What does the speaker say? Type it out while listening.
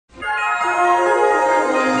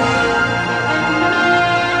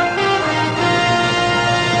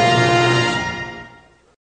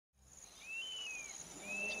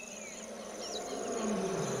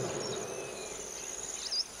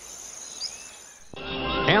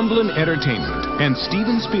Amblin Entertainment and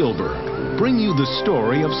Steven Spielberg bring you the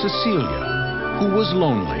story of Cecilia, who was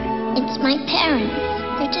lonely, It's my parents.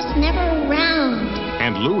 They're just never around.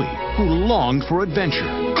 and Louis, who longed for adventure.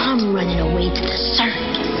 I'm running away to the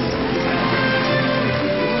circus.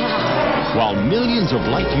 While millions of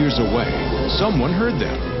light years away, someone heard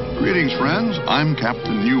them. Greetings, friends. I'm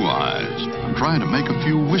Captain New Eyes. I'm trying to make a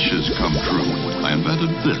few wishes come true. I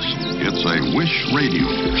invented this. It's a wish radio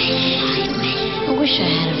dish. I wish I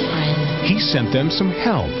had a friend. He sent them some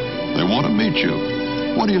help They want to meet you.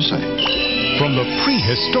 What do you say? from the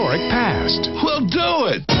prehistoric past. We'll do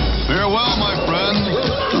it. Farewell, my friends.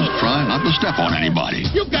 Just try not to step on anybody.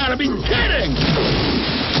 You gotta be kidding!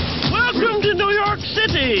 Welcome to New York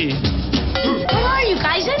City! Who are you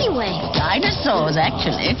guys anyway? Dinosaurs,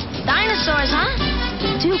 actually. Dinosaurs, huh?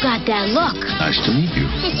 You do got that look. Nice to meet you.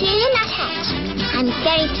 Cecilia Nuthatch. I'm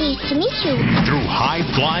very pleased to meet you. Through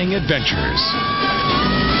high-flying adventures,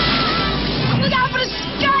 Look out for the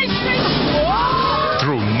skyscraper!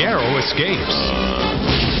 through narrow escapes,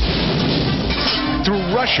 through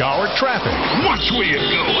rush hour traffic. Watch where you're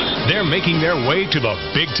going! They're making their way to the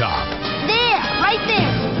big top. There, right there.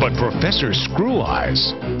 But Professor Screw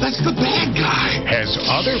Eyes That's the bad guy! has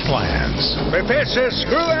other plans. Professor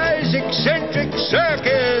Screw Eyes Eccentric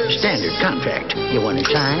Circus! Standard contract. You want to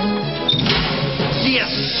sign? Do you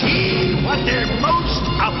see what they're most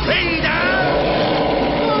afraid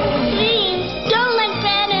of? Please, don't let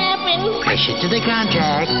that happen. Press it to the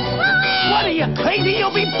contract. What are you, crazy?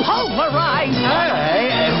 You'll be pulverized! I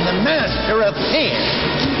am the master of fear!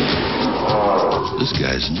 This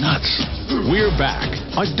guy's nuts. We're back,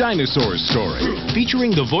 a dinosaur story,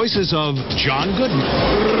 featuring the voices of John Goodman,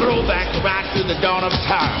 Roll back to the dawn of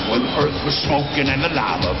time when Earth was smoking and the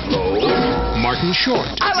lava flowed. Martin Short,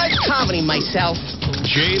 I like comedy myself.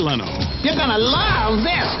 Jay Leno, You're gonna love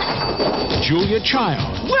this. Julia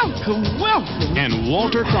Child, Welcome. and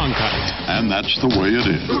Walter Cronkite. And that's the way it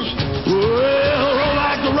is. Well, roll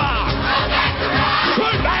back the rock!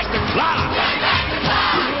 Turn back the clock!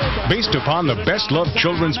 Based upon the best-loved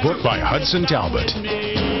children's book by Hudson Talbot.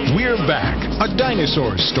 We're back, a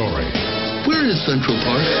dinosaur story. Where is Central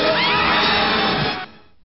Park?